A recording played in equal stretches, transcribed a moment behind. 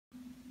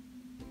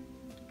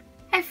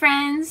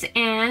friends,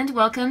 and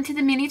welcome to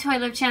the Mini Toy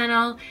Love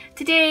channel.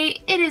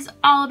 Today it is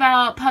all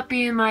about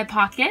Puppy in My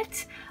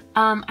Pocket.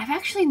 I've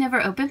actually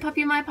never opened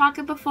Puppy in My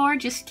Pocket before,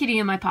 just Kitty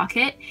in My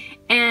Pocket,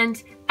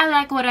 and I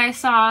like what I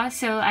saw,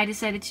 so I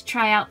decided to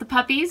try out the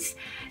puppies.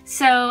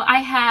 So I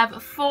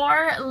have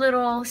 4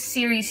 little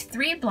Series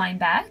 3 blind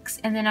bags,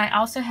 and then I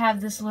also have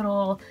this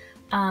little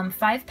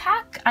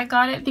 5-pack. I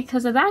got it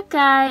because of that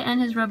guy and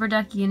his rubber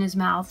ducky in his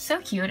mouth.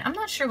 So cute. I'm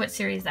not sure what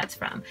series that's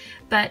from,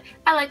 but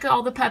I like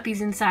all the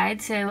puppies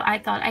inside, so I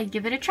thought I'd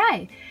give it a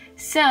try.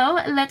 So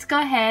let's go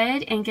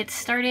ahead and get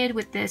started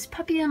with this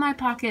Puppy in My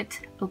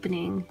Pocket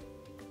opening.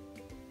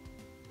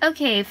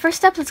 Okay,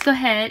 first up, let's go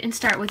ahead and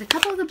start with a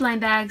couple of the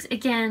blind bags.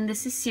 Again,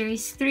 this is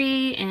Series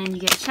 3, and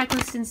you get a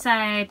checklist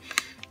inside.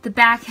 The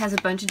back has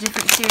a bunch of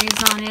different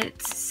series on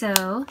it,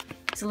 so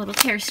it's a little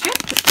tear strip.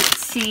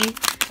 Let's see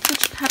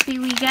which puppy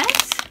we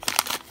get.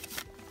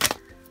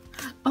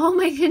 Oh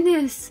my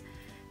goodness,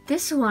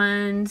 this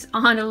one's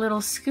on a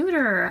little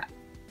scooter.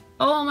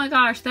 Oh my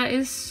gosh, that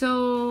is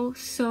so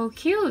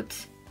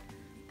cute.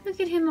 Look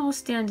at him all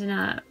standing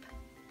up.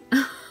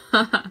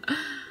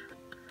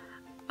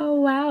 Oh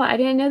wow, I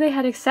didn't know they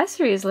had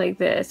accessories like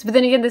this. But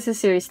then again, this is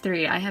Series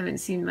 3. I haven't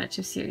seen much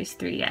of Series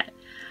 3 yet.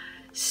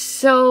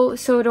 So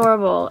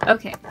adorable.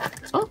 Okay.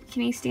 Oh,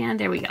 can he stand?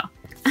 There we go.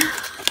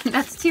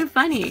 That's too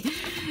funny.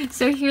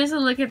 So here's a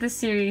look at the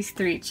Series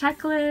 3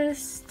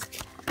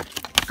 checklist.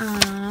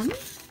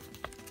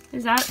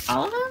 Is that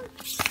all of them?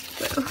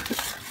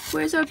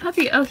 Where's our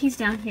puppy? Oh, he's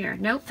down here.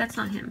 Nope, that's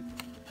not him.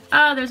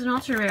 Oh, there's an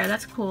ultra rare.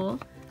 That's cool.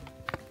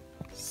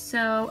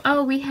 So,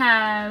 oh, we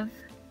have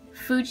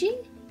Fuji,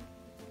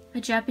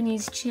 a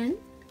Japanese chin.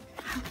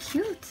 How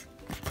cute.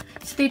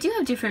 So they do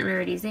have different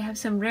rarities. They have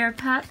some rare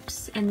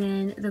pups and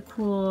then the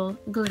cool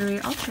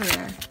glittery ultra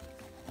rare.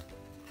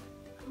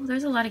 Oh,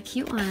 there's a lot of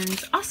cute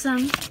ones.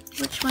 Awesome.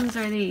 Which ones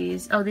are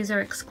these? Oh, these are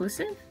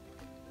exclusive?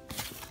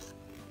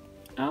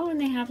 Oh, and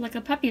they have like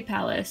a puppy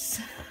palace.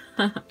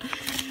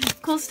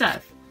 Cool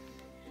stuff.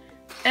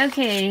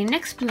 Okay,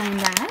 next blind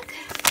bag.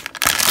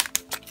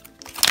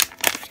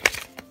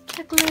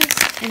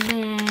 Checklist, and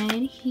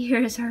then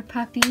here's our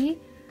puppy.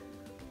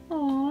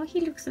 Oh,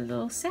 he looks a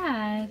little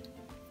sad.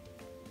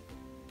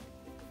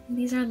 And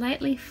these are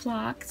lightly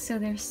flocked, so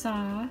they're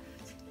soft.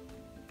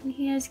 And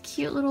he has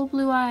cute little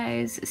blue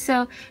eyes.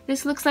 So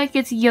this looks like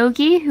it's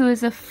Yogi, who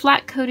is a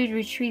flat-coated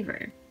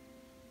retriever.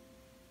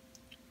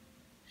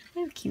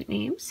 They have cute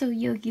names, so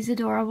Yogi's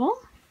adorable.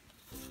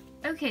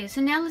 Okay, so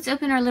now let's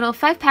open our little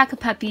 5-pack of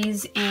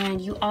puppies, and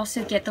you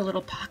also get the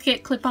little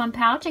pocket clip-on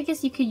pouch. I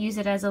guess you could use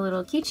it as a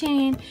little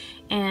keychain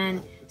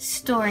and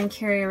store and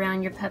carry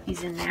around your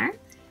puppies in there.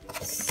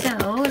 So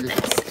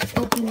let's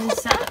open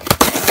this up.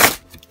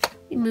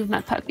 Let me move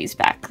my puppies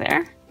back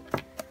there.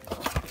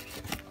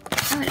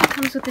 Oh, it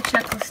comes with the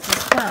checklist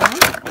as well.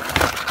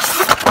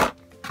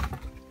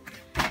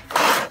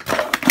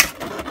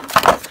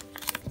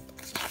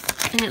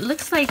 And it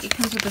looks like it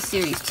comes with a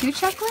Series 2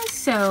 checklist,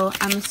 so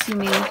I'm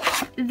assuming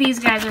these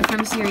guys are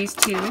from Series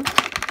 2.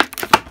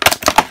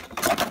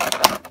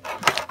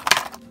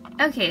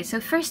 Okay,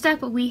 so first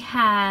up we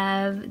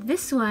have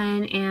this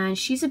one, and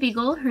she's a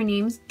beagle. Her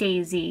name's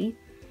Daisy.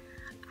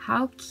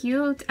 How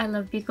cute. I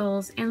love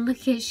beagles. And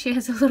look at, she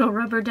has a little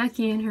rubber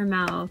ducky in her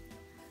mouth.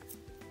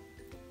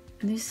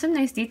 And there's some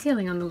nice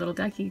detailing on the little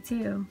ducky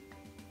too.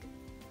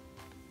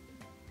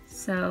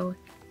 So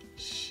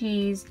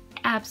she's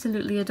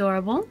absolutely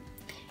adorable.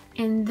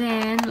 And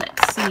then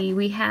let's see,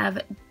 we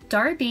have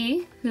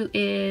Darby, who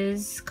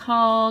is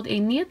called a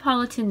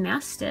Neapolitan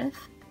Mastiff.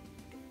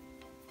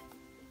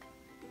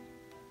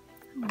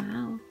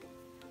 Wow.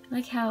 I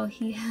like how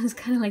he has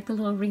kind of like the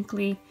little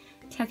wrinkly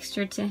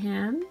texture to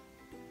him.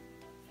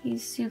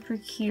 He's super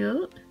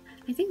cute.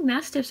 I think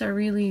Mastiffs are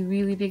really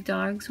big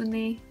dogs when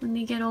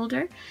they get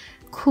older.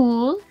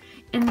 Cool.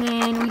 And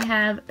then we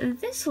have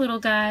this little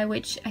guy,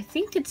 which I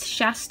think it's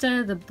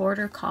Shasta the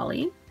Border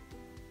Collie.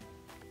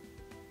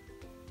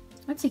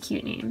 That's a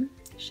cute name.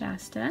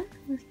 Shasta,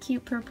 with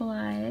cute purple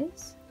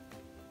eyes.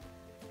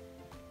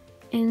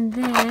 And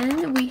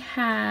then we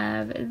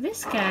have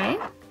this guy,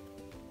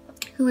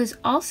 who is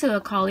also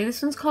a collie.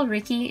 This one's called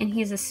Ricky, and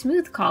he's a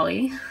smooth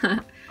collie. I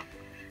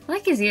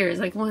like his ears.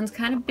 Like, one's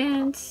kind of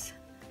bent,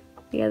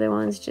 the other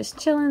one's just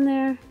chilling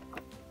there.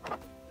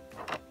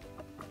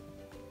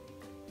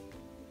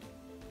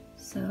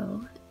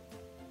 So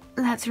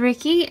that's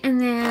Ricky.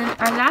 And then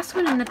our last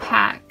one in the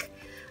pack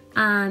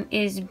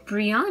is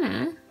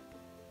Brianna.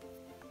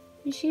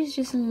 And she's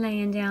just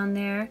laying down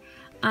there.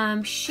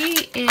 She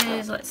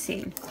is, let's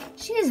see,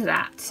 she is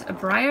that. A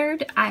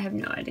Briard? I have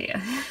no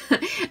idea.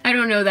 I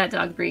don't know that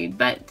dog breed,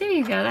 but there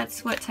you go.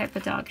 That's what type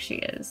of dog she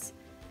is.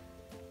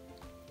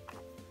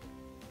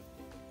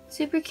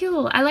 Super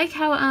cool. I like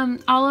how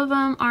all of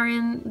them are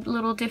in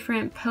little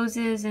different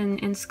poses and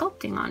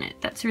sculpting on it.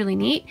 That's really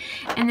neat.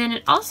 And then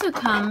it also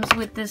comes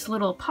with this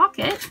little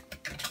pocket.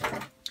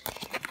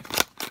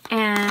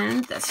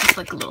 And that's just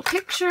like a little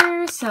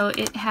picture. So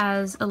it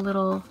has a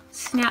little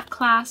snap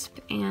clasp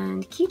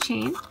and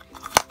keychain.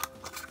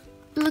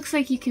 looks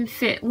like you can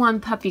fit one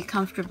puppy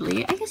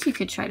comfortably. I guess you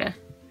could try to,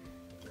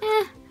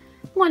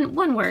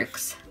 one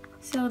works.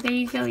 So there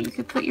you go. You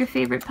could put your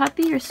favorite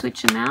puppy or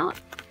switch them out,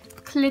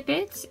 clip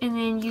it, and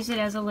then use it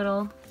as a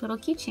little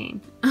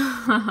keychain.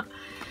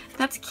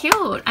 That's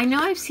cute. I know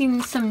I've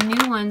seen some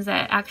new ones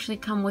that actually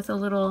come with a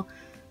little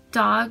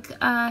dog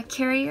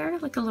carrier,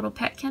 like a little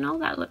pet kennel.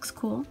 That looks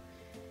cool.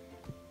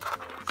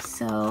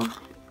 So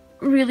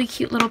really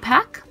cute little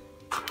pack.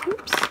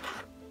 Oops.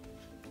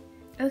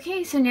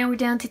 Okay, so now we're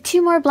down to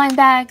 2 more blind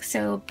bags.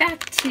 So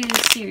back to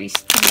series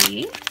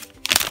 3.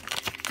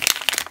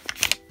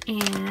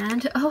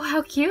 And oh,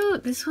 how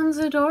cute. This one's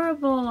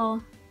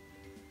adorable.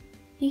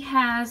 He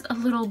has a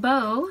little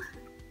bow.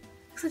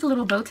 Looks like a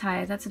little bow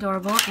tie. That's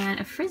adorable. And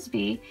a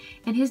frisbee.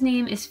 And his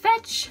name is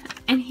Fetch.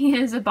 And he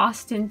is a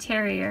Boston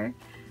Terrier.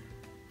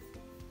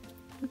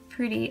 A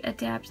pretty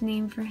adapt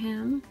name for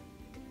him.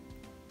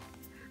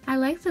 I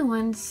like the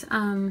ones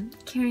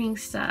carrying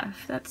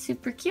stuff. That's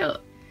super cute.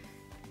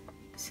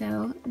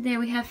 So there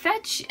we have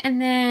Fetch.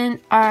 And then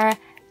our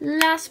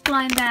last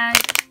blind bag.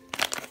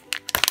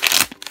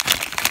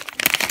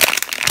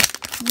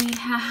 We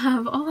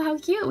have, oh how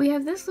cute, we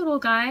have this little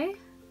guy.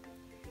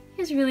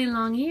 He has really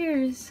long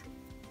ears.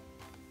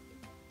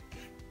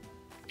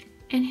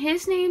 And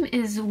his name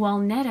is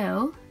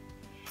Walnetto.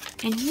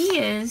 And he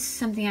is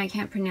something I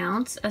can't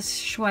pronounce, a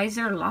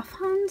Schweizer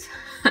Laufhund?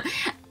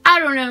 I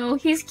don't know,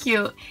 he's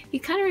cute. He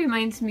kind of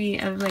reminds me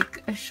of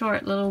like a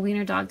short little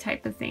wiener dog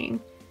type of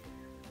thing.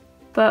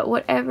 But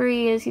whatever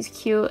he is, he's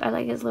cute. I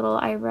like his little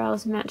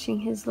eyebrows matching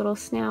his little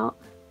snout.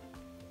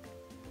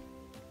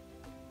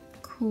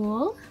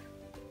 Cool.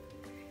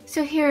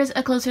 So here's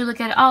a closer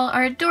look at all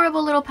our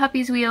adorable little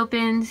puppies we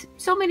opened.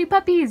 So many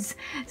puppies!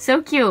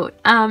 So cute.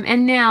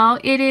 And now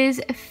it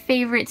is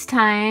favorites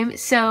time.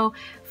 So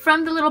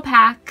from the little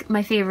pack,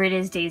 my favorite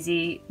is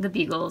Daisy the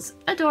Beagle's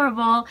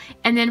adorable.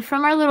 And then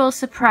from our little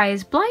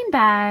surprise blind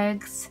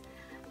bags,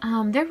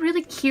 they're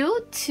really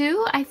cute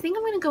too. I think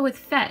I'm gonna go with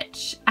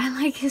Fetch. I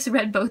like his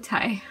red bow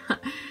tie.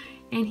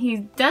 And he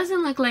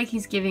doesn't look like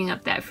he's giving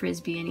up that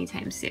frisbee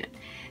anytime soon.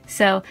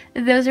 So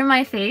those are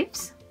my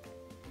faves.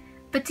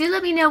 But do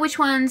let me know which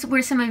ones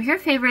were some of your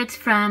favorites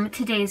from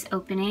today's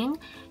opening.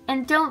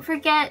 And don't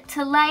forget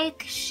to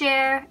like,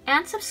 share,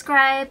 and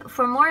subscribe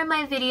for more of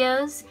my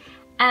videos.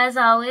 As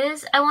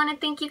always, I want to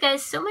thank you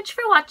guys so much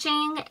for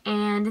watching.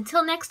 And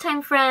until next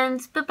time,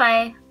 friends,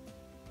 bye-bye.